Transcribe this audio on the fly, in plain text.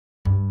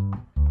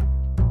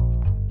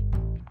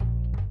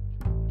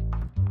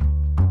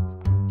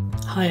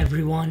Hi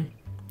everyone,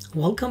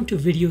 welcome to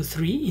video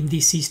 3 in the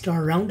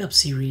SeeStar Round Up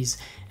series.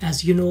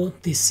 As you know,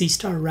 the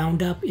SeeStar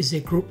Round Up is a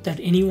group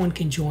that anyone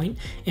can join,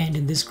 and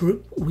in this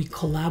group we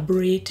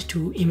collaborate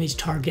to image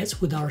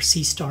targets with our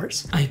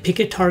SeeStars. I pick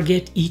a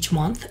target each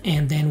month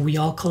and then we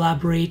all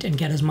collaborate and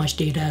get as much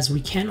data as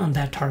we can on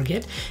that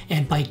target,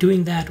 and by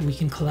doing that we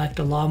can collect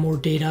a lot more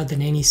data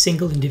than any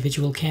single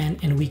individual can,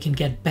 and we can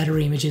get better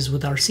images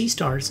with our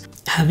SeeStars.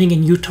 Having a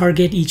new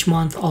target each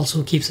month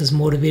also keeps us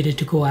motivated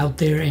to go out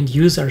there and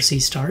use our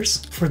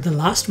SeeStars. For the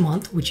last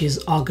month, which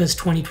is August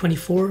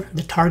 2024,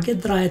 the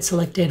target that I had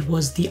selected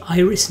was the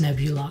Iris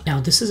Nebula. Now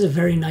this is a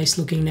very nice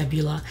looking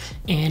nebula,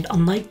 and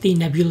unlike the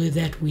nebulae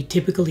that we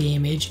typically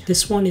image,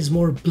 this one is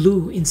more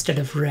blue instead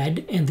of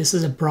red, and this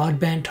is a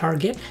broadband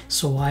target,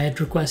 so I had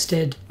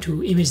requested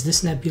to image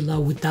this nebula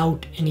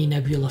without any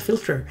nebula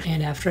filter.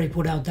 And after I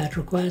put out that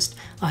request,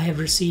 I have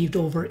received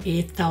over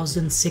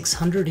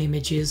 8,600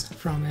 images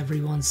from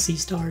everyone's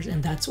SeeStars,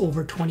 and that's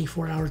over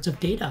 24 hours of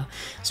data.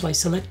 So I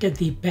selected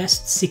the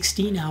best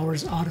 16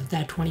 hours out of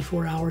that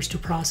 24 hours to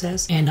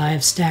process, and I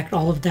have stacked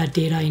all of that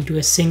data into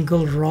a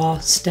single raw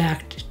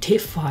stacked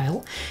TIFF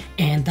file,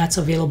 and that's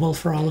available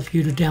for all of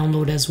you to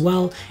download as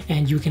well,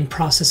 and you can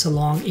process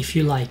along if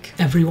you like.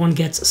 Everyone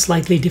gets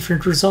slightly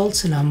different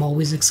results, and I'm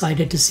always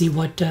excited to see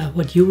what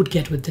you would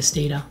get with this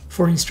data.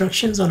 For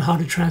instructions on how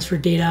to transfer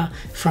data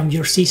from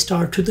your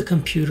SeeStar to the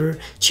computer,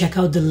 check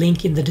out the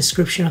link in the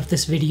description of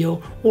this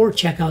video or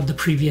check out the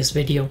previous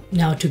video.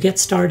 Now to get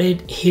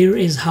started, here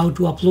is how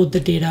to upload the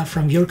data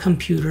from your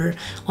computer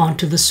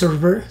onto the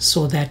server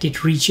so that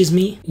it reaches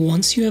me.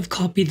 Once you have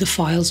copied the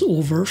files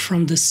over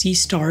from the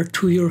SeeStar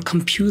to your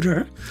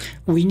computer,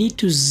 we need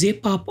to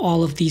zip up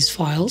all of these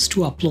files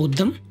to upload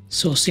them.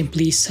 So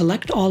simply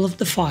select all of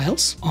the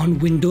files. On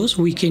Windows,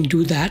 we can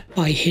do that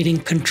by hitting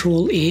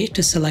Ctrl-A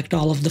to select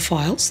all of the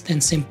files, then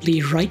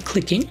simply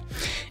right-clicking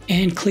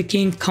and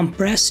clicking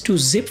Compress to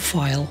Zip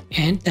File,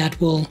 and that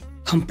will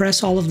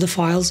compress all of the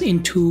files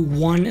into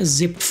one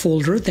zipped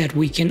folder that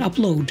we can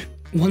upload.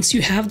 Once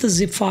you have the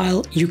zip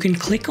file, you can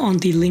click on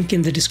the link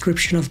in the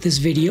description of this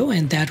video,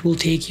 and that will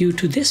take you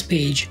to this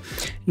page.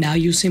 Now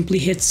you simply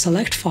hit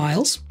Select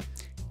Files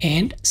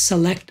and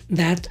select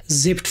that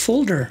zipped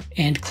folder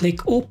and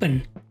click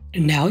Open.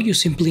 Now you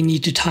simply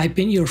need to type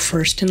in your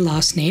first and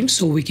last name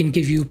so we can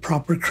give you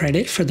proper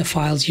credit for the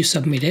files you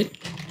submitted.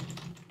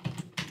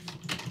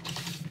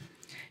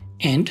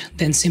 And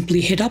then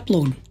simply hit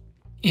Upload.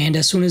 And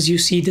as soon as you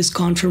see this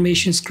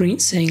confirmation screen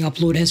saying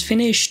upload has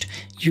finished,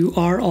 you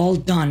are all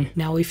done.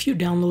 Now, if you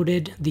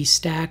downloaded the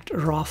stacked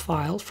raw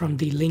file from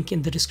the link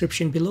in the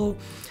description below,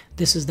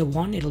 this is the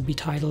one. It'll be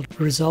titled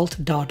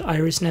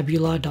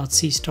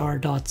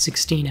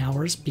result.irisnebula.seestar.16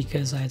 hours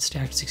because I had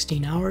stacked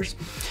 16 hours.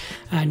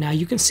 Now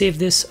you can save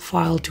this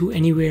file to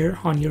anywhere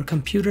on your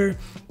computer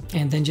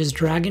and then just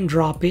drag and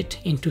drop it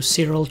into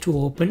Serial to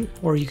open,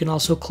 or you can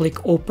also click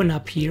open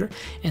up here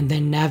and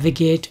then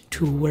navigate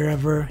to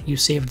wherever you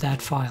saved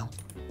that file.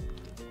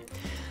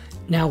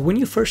 Now when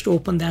you first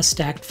open that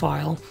stacked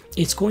file,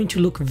 it's going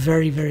to look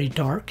very, very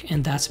dark,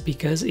 and that's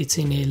because it's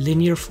in a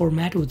linear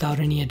format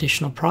without any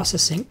additional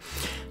processing.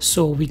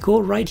 So we go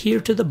right here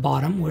to the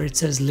bottom where it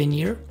says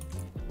linear,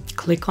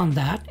 click on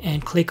that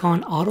and click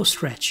on auto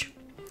stretch.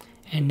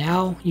 And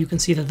now you can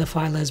see that the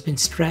file has been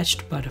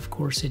stretched, but of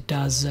course it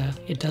does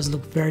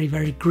look very,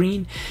 very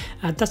green.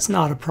 That's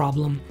not a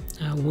problem.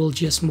 We'll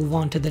just move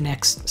on to the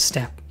next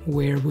step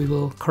where we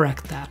will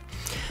correct that.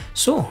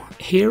 So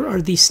here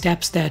are the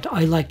steps that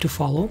I like to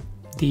follow.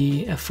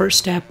 The first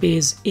step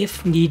is,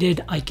 if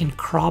needed, I can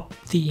crop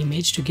the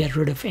image to get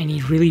rid of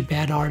any really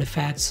bad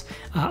artifacts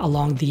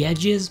along the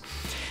edges.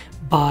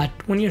 But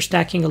when you're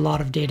stacking a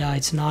lot of data,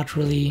 it's not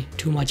really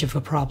too much of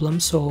a problem.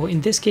 So in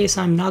this case,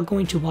 I'm not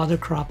going to bother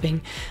cropping,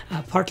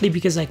 partly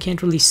because I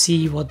can't really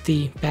see what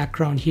the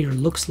background here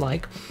looks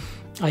like.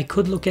 I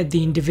could look at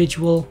the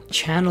individual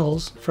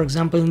channels. For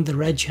example, in the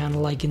red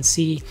channel, I can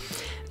see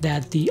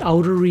that the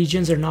outer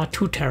regions are not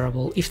too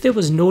terrible. If there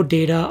was no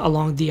data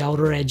along the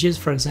outer edges,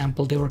 for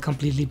example, they were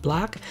completely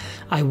black,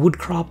 I would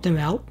crop them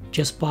out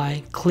just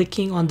by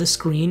clicking on the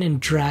screen and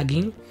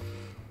dragging.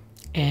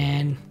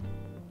 And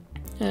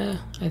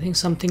I think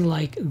something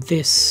like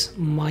this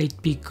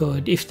might be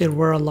good if there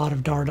were a lot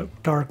of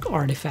dark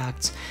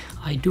artifacts.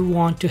 I do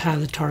want to have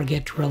the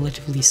target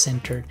relatively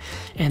centered,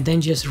 and then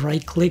just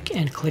right click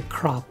and click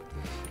crop.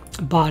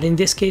 But in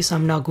this case,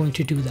 I'm not going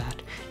to do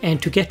that.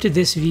 And to get to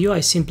this view,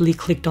 I simply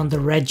clicked on the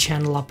red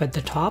channel up at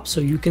the top,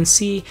 so you can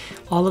see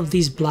all of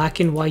these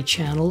black and white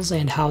channels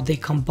and how they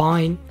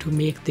combine to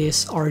make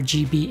this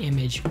RGB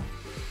image.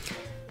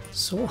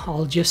 So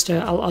I'll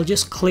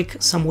just click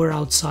somewhere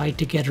outside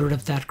to get rid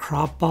of that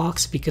crop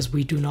box because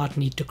we do not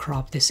need to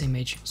crop this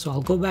image. So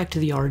I'll go back to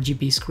the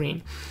RGB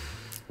screen.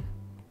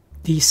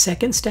 The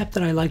second step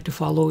that I like to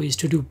follow is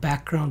to do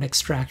background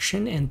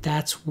extraction, and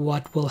that's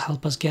what will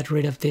help us get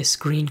rid of this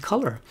green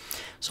color.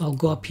 So I'll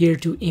go up here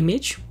to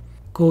Image,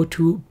 go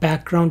to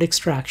Background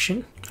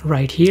Extraction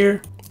right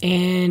here,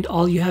 And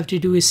all you have to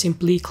do is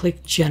simply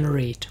click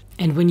generate.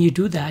 And when you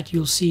do that,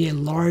 you'll see a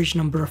large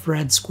number of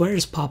red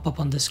squares pop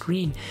up on the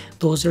screen.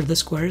 Those are the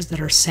squares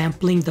that are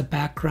sampling the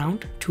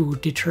background to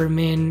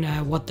determine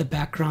what the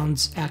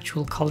background's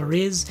actual color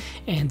is,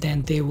 and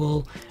then they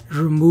will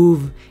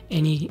remove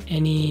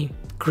any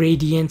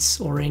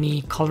gradients or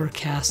any color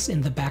casts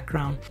in the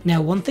background.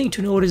 Now, one thing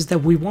to note is that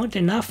we want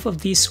enough of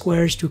these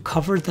squares to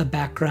cover the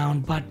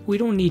background, but we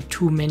don't need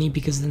too many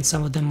because then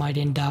some of them might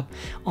end up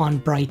on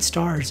bright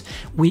stars.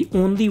 We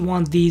only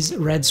want these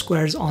red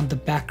squares on the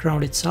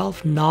background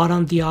itself, not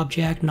on the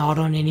object, not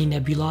on any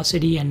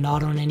nebulosity, and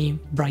not on any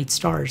bright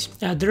stars.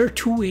 There are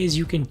two ways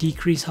you can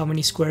decrease how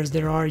many squares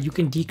there are. You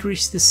can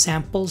decrease the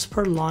samples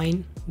per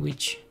line,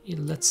 which,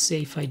 let's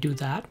say if I do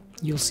that,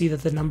 you'll see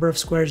that the number of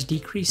squares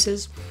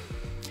decreases.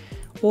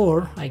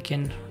 Or I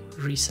can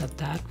reset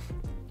that,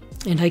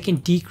 and I can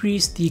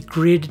decrease the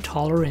grid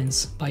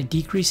tolerance. By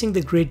decreasing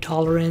the grid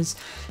tolerance,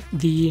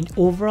 the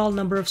overall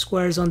number of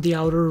squares on the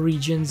outer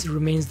regions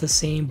remains the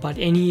same, but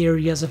any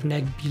areas of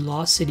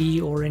nebulosity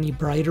or any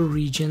brighter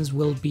regions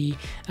will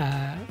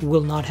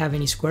not have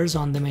any squares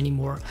on them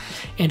anymore.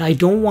 And I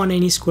don't want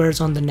any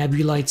squares on the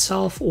nebula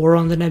itself or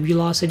on the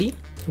nebulosity,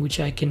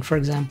 which I can, for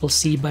example,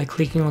 see by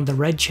clicking on the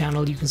red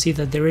channel. You can see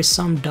that there is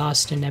some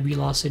dust and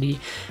nebulosity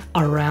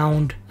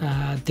around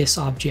this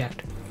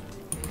object.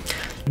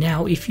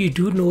 Now, if you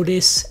do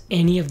notice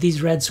any of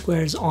these red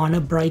squares on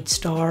a bright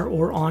star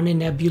or on a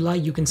nebula,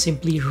 you can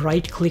simply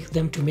right click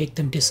them to make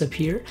them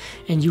disappear,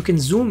 and you can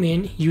zoom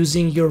in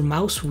using your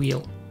mouse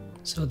wheel.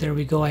 So there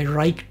we go, I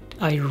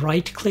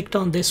right clicked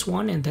on this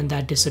one and then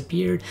that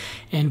disappeared,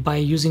 and by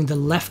using the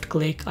left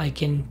click I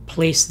can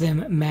place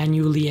them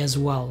manually as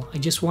well. I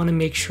just want to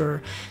make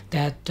sure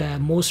that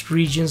most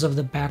regions of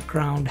the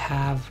background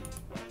have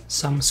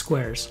some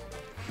squares.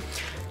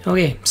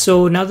 Okay,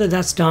 so now that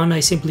that's done, I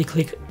simply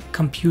click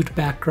compute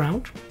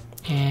background,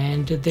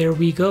 and there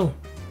we go.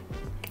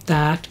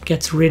 That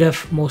gets rid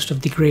of most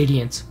of the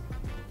gradients.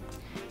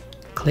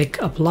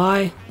 Click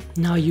apply.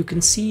 Now you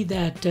can see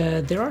that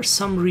there are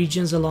some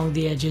regions along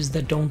the edges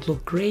that don't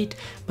look great,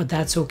 but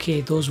that's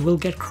okay. Those will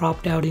get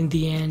cropped out in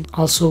the end.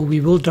 Also, we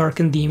will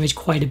darken the image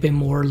quite a bit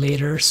more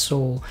later,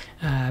 so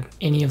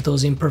any of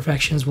those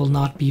imperfections will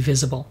not be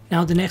visible.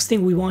 Now the next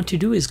thing we want to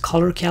do is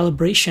color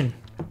calibration.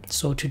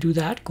 So to do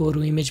that, go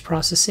to image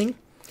processing,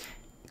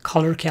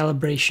 color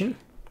calibration,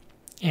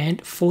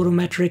 and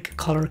photometric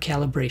color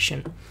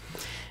calibration.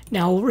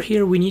 Now over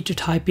here we need to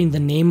type in the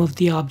name of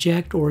the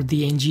object or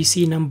the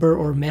NGC number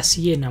or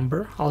Messier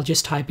number. I'll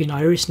just type in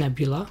Iris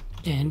Nebula,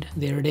 and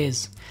there it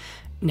is.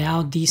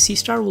 Now the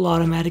SeeStar will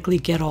automatically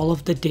get all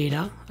of the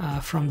data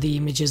from the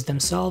images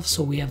themselves.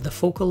 So we have the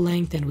focal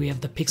length and we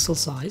have the pixel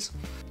size,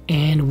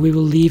 and we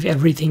will leave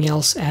everything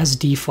else as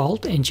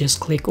default and just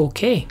click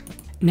OK.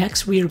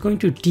 Next, we are going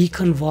to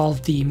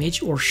deconvolve the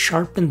image or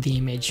sharpen the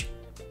image.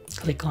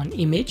 Click on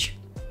Image,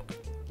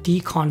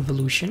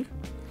 Deconvolution.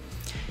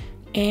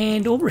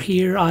 And over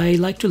here, I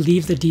like to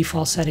leave the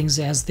default settings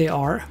as they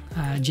are.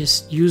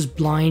 Just use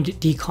blind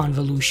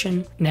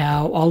deconvolution.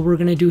 Now, all we're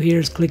going to do here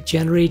is click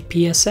Generate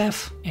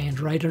PSF, and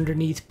right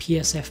underneath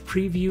PSF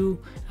Preview,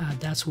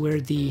 that's where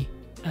the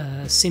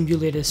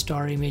simulated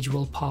star image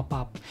will pop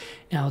up.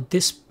 Now,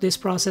 this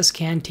process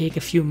can take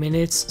a few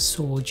minutes,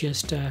 so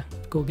just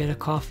go get a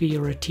coffee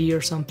or a tea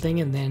or something,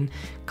 and then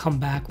come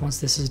back once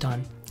this is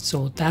done.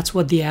 So that's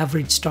what the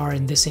average star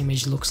in this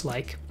image looks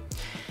like.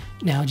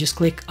 Now, just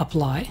click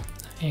Apply.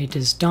 It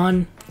is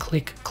done.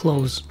 Click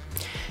Close.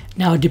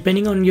 Now,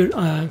 depending on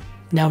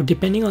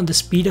the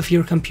speed of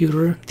your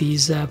computer,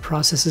 these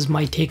processes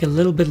might take a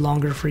little bit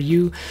longer for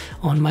you.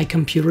 On my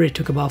computer, it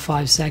took about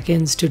 5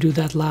 seconds to do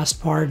that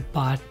last part,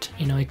 but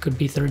you know, it could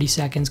be 30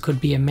 seconds,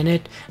 could be a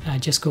minute.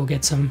 Just go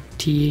get some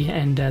tea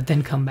and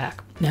then come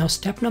back. Now,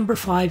 step number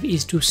 5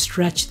 is to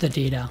stretch the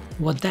data.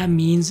 What that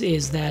means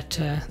is that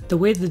the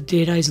way the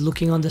data is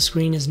looking on the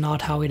screen is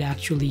not how it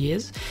actually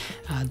is.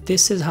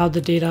 This is how the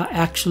data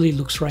actually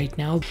looks right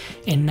now.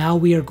 And now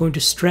we are going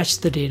to stretch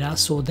the data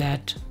so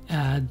that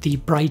the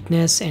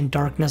brightness and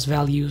darkness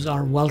values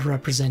are well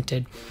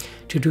represented.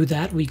 To do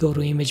that, we go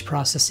to Image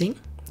Processing,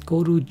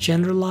 go to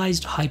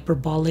Generalized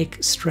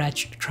Hyperbolic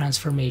Stretch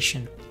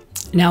Transformation.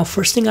 Now,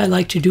 first thing I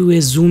like to do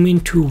is zoom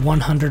into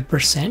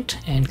 100%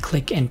 and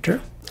click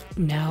Enter.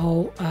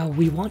 Now,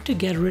 we want to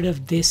get rid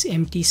of this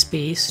empty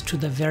space to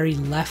the very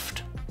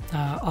left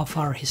of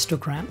our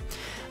histogram.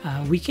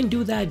 We can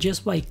do that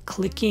just by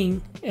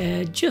clicking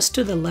just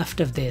to the left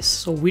of this.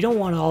 So we don't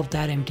want all of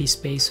that empty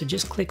space. So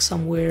just click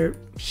somewhere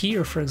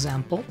here, for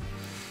example,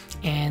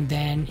 and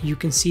then you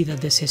can see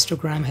that this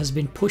histogram has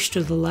been pushed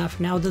to the left.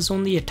 Now there's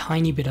only a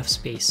tiny bit of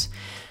space.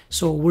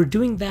 So we're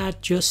doing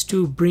that just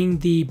to bring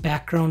the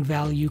background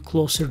value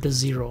closer to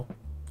 0.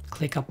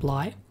 Click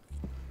Apply.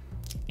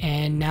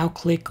 And now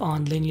click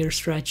on Linear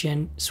Stretch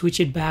and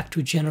switch it back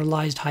to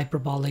Generalized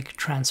Hyperbolic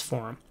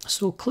Transform.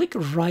 So click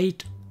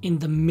right in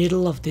the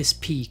middle of this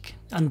peak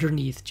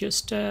underneath,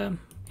 just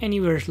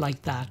anywhere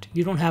like that.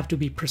 You don't have to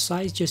be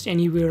precise, just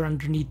anywhere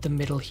underneath the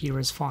middle here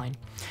is fine.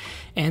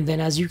 And then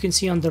as you can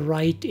see on the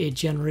right, it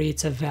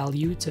generates a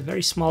value. It's a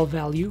very small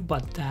value,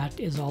 but that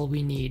is all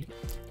we need.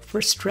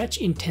 For stretch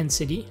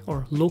intensity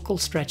or local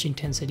stretch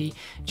intensity,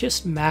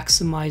 just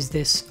maximize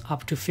this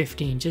up to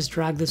 15. Just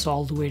drag this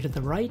all the way to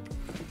the right.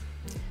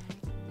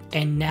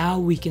 And now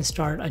we can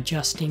start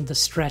adjusting the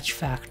stretch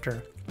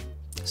factor.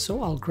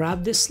 So I'll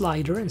grab this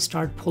slider and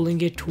start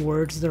pulling it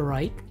towards the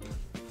right.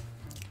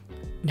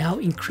 Now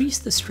increase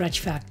the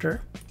stretch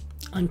factor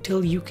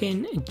until you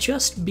can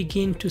just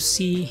begin to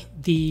see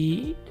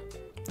the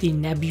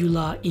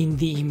nebula in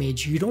the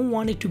image. You don't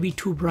want it to be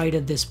too bright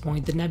at this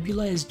point. The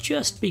nebula is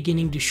just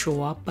beginning to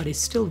show up, but it's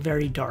still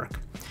very dark.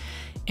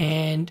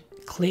 And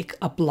click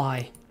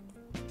apply.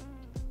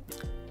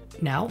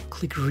 Now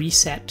click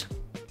reset.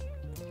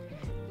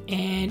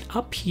 And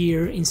up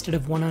here, instead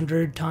of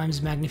 100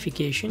 times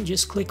magnification,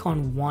 just click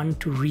on 1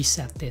 to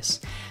reset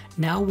this.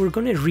 Now we're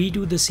going to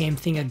redo the same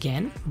thing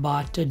again,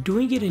 but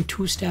doing it in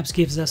 2 steps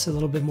gives us a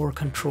little bit more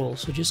control.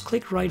 So just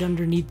click right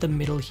underneath the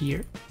middle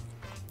here,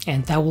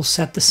 and that will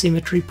set the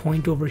symmetry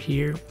point over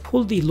here.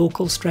 Pull the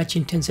local stretch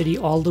intensity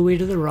all the way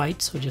to the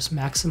right, so just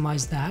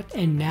maximize that,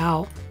 and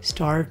now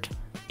start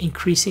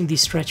increasing the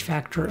stretch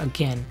factor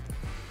again.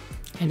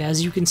 And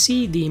as you can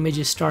see, the image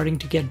is starting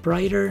to get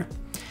brighter.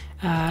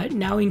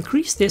 Now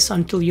increase this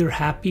until you're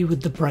happy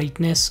with the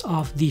brightness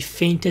of the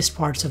faintest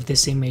parts of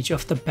this image,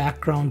 of the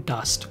background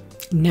dust.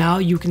 Now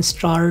you can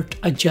start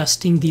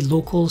adjusting the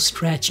local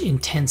stretch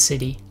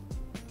intensity.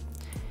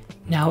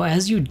 Now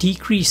as you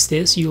decrease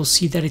this, you'll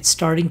see that it's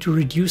starting to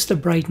reduce the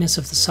brightness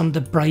of some of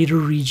the brighter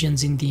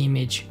regions in the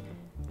image.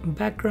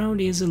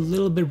 Background is a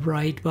little bit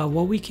bright, but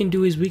what we can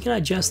do is we can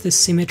adjust this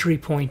symmetry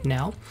point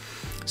now.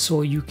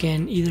 So you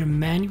can either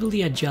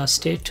manually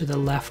adjust it to the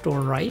left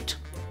or right,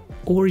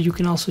 or you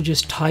can also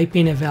just type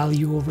in a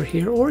value over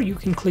here, or you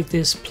can click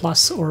this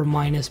plus or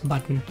minus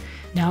button.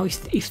 Now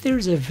if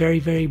there's a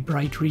very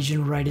bright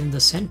region right in the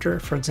center,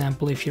 for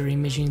example if you're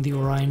imaging the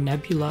Orion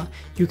Nebula,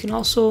 you can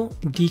also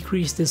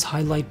decrease this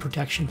highlight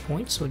protection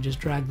point. So just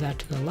drag that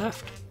to the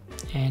left,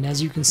 and as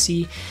you can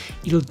see,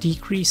 it'll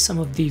decrease some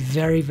of the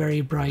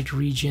very bright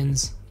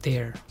regions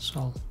there.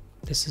 So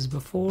this is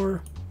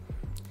before,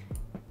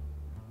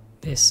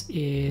 this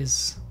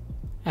is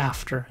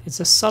after. It's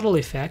a subtle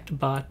effect,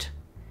 but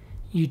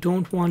you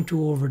don't want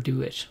to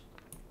overdo it.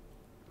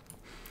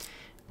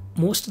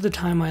 Most of the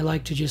time I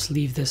like to just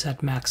leave this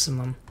at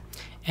maximum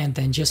and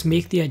then just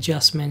make the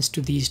adjustments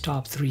to these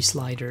top 3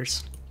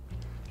 sliders.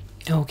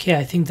 Okay,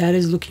 I think that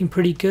is looking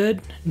pretty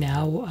good.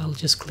 Now I'll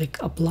just click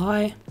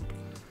apply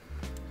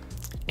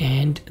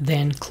and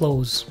then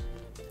close.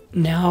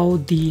 Now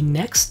the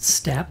next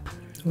step,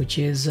 which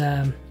is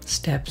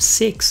step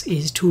 6,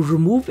 is to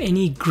remove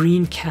any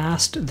green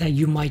cast that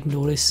you might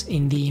notice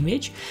in the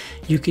image.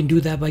 You can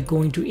do that by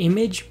going to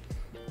image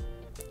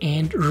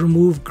and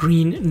remove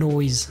green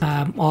noise.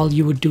 All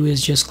you would do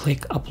is just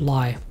click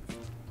apply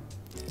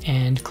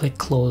and click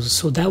close.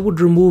 So that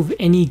would remove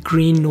any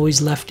green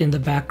noise left in the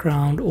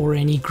background or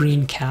any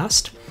green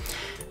cast.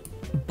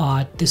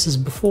 But this is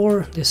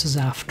before, this is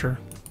after.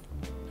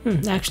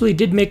 Actually, it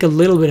did make a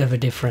little bit of a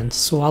difference,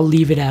 so I'll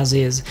leave it as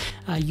is.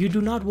 You do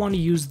not want to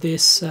use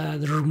this,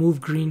 the remove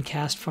green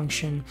cast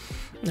function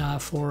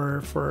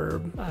for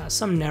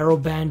some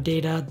narrowband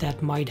data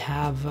that might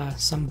have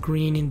some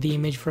green in the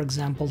image, for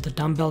example, the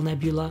Dumbbell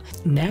Nebula.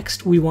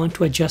 Next, we want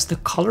to adjust the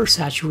color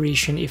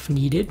saturation if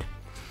needed.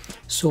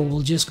 So we'll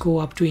just go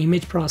up to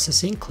image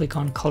processing, click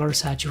on color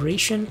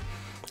saturation,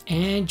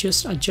 and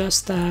just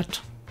adjust that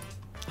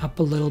up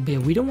a little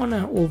bit. We don't want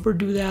to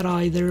overdo that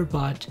either,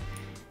 but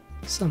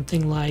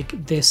something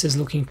like this is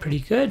looking pretty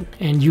good.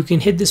 And you can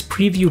hit this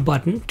preview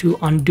button to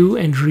undo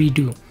and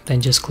redo.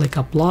 Then just click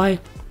apply.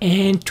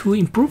 And to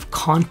improve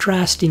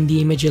contrast in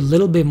the image a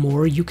little bit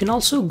more, you can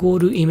also go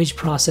to image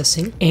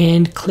processing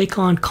and click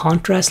on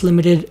contrast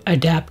limited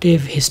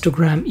adaptive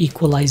histogram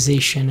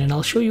equalization, and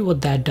I'll show you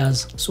what that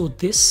does. So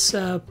this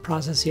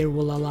process here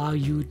will allow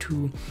you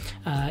to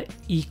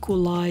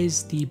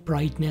equalize the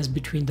brightness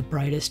between the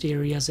brightest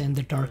areas and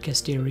the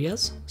darkest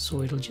areas.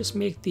 So it'll just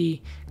make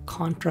the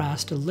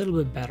contrast a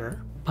little bit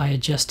better. By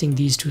adjusting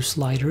these 2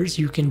 sliders,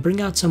 you can bring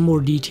out some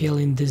more detail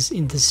in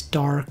this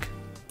dark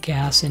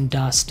gas and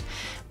dust,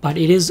 but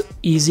it is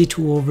easy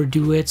to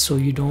overdo it, so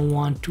you don't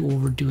want to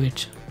overdo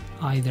it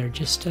either.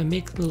 Just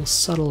make little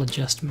subtle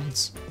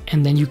adjustments,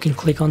 and then you can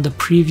click on the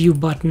preview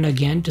button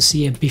again to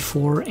see a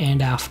before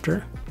and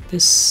after.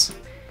 This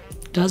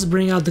does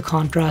bring out the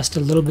contrast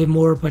a little bit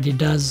more, but it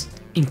does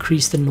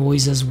increase the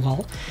noise as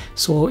well.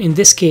 So in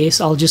this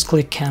case, I'll just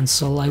click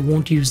cancel. I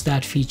won't use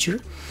that feature.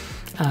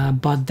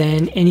 But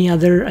then any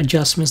other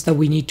adjustments that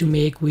we need to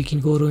make, we can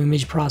go to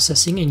image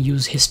processing and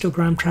use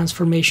histogram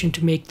transformation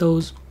to make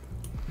those.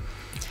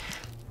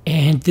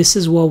 And this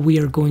is what we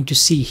are going to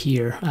see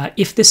here.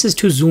 If this is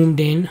too zoomed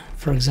in,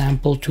 for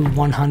example, to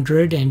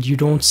 100 and you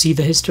don't see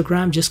the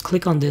histogram, just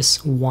click on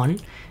this 1.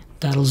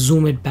 That'll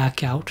zoom it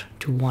back out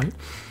to 1.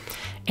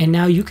 And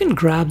now you can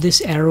grab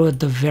this arrow at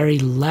the very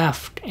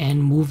left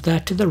and move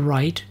that to the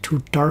right to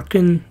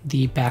darken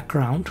the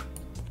background,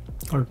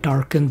 or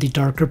darken the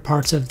darker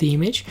parts of the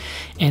image.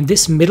 And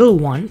this middle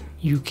one,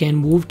 you can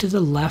move to the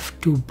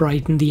left to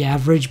brighten the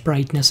average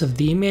brightness of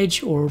the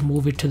image, or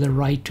move it to the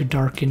right to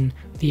darken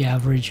the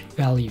average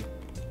value.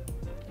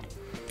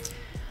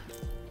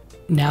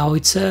 Now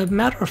it's a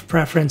matter of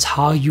preference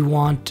how you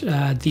want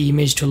the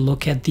image to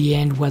look at the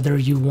end, whether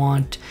you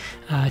want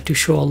to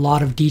show a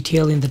lot of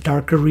detail in the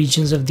darker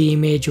regions of the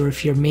image, or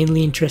if you're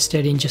mainly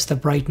interested in just the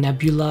bright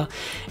nebula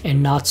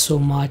and not so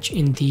much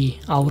in the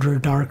outer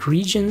dark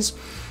regions.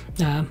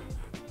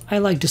 I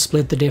like to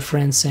split the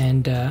difference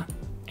and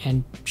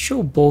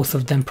show both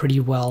of them pretty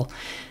well.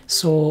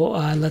 So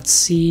let's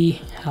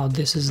see how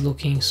this is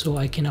looking. So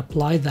I can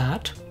apply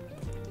that,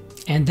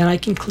 and then I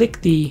can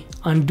click the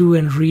undo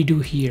and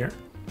redo here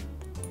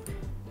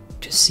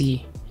to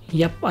see.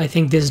 Yep, I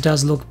think this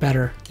does look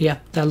better.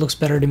 Yep, that looks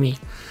better to me.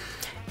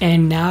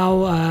 And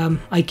now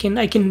I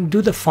can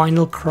do the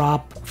final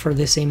crop for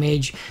this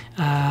image.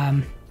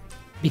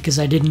 Because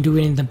I didn't do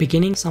it in the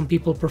beginning. Some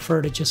people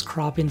prefer to just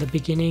crop in the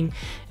beginning,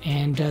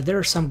 and there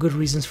are some good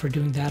reasons for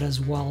doing that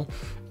as well.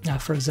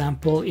 For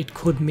example, it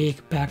could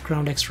make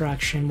background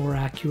extraction more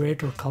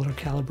accurate, or color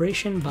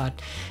calibration,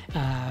 but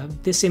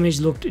this image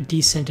looked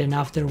decent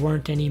enough. There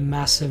weren't any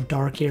massive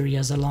dark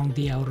areas along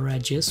the outer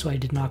edges, so I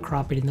did not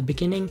crop it in the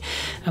beginning.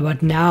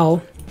 But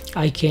now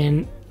I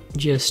can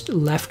just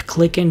left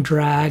click and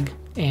drag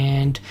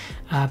and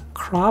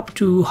crop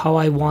to how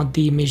I want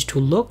the image to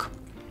look.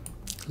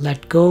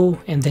 Let go,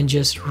 and then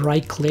just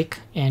right click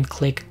and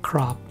click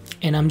crop,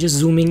 and I'm just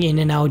zooming in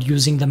and out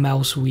using the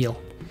mouse wheel.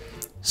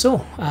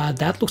 So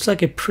that looks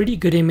like a pretty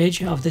good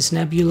image of this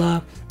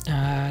nebula.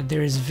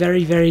 There is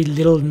very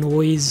little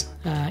noise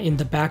in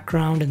the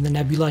background, and the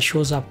nebula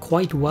shows up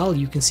quite well.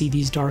 You can see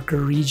these darker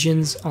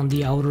regions on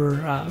the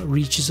outer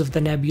reaches of the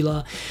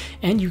nebula,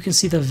 and you can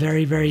see the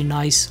very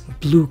nice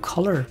blue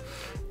color.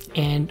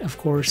 And of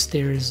course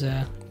there's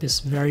this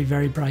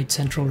very bright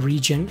central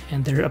region,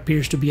 and there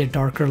appears to be a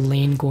darker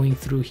lane going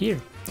through here.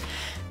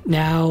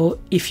 Now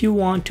if you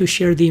want to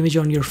share the image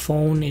on your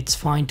phone, it's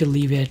fine to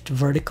leave it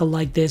vertical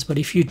like this, but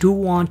if you do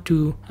want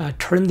to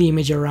turn the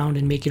image around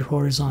and make it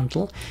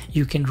horizontal,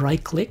 you can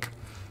right click,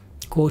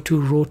 go to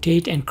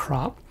rotate and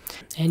crop,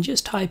 and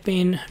just type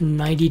in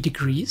 90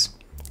 degrees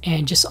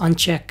and just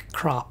uncheck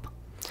crop,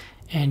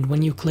 and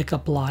when you click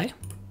apply,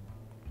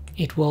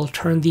 it will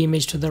turn the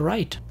image to the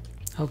right.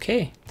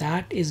 Okay,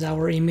 that is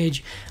our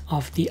image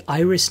of the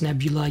Iris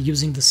Nebula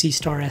using the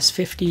SeeStar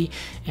S50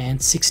 and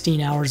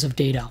 16 hours of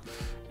data.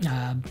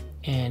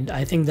 And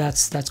I think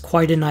that's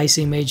quite a nice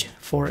image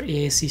for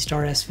a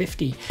SeeStar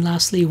S50. And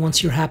lastly,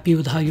 once you're happy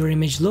with how your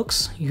image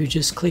looks, you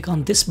just click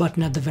on this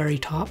button at the very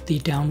top, the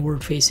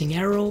downward facing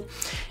arrow,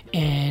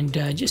 and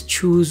just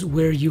choose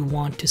where you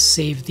want to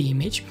save the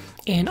image.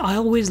 And I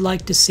always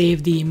like to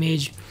save the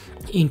image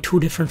in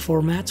two different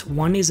formats.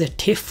 One is a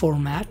TIFF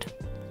format,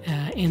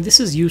 and this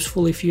is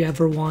useful if you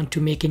ever want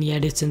to make any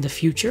edits in the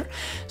future.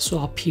 So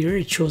up here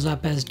it shows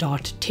up as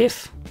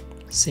 .tiff.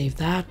 Save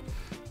that.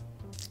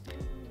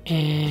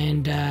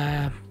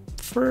 And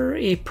for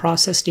a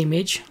processed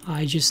image,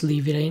 I just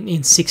leave it in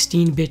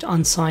 16-bit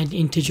unsigned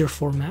integer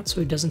format,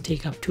 so it doesn't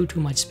take up too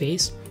much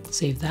space.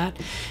 Save that.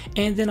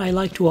 And then I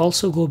like to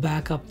also go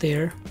back up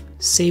there,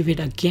 save it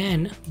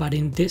again, but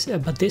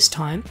this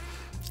time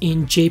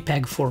in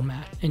JPEG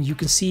format. And you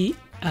can see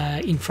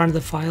in front of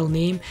the file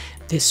name,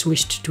 they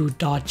switched to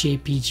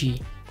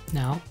 .jpg.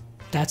 Now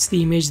that's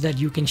the image that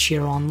you can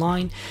share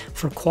online.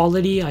 For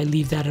quality, I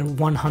leave that at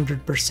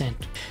 100%.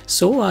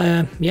 So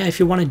yeah, if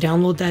you want to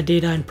download that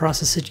data and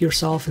process it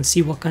yourself and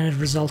see what kind of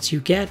results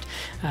you get,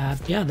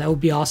 yeah, that would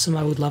be awesome.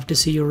 I would love to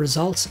see your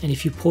results. And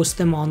if you post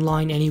them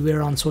online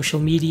anywhere on social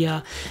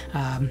media,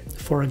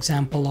 for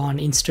example on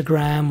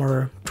Instagram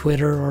or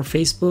Twitter or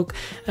Facebook,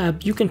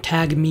 you can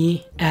tag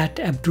me at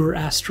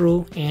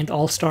AbdurAstro and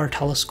All-Star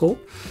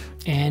Telescope.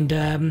 And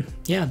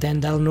yeah,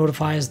 then that'll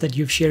notify us that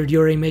you've shared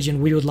your image,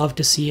 and we would love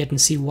to see it and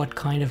see what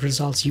kind of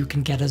results you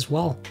can get as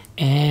well.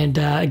 And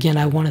again,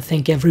 I want to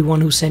thank everyone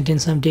who sent in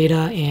some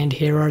data, and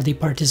here are the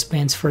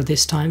participants for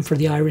this time for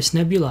the Iris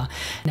Nebula.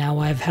 Now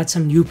I've had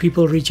some new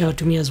people reach out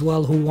to me as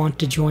well who want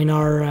to join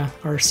our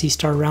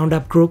SeeStar Round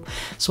Up group,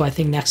 so I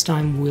think next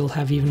time we'll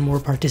have even more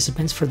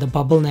participants for the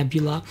Bubble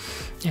Nebula.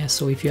 Yeah,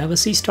 so if you have a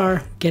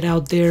SeeStar, get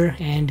out there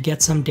and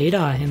get some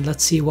data, and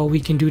let's see what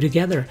we can do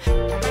together.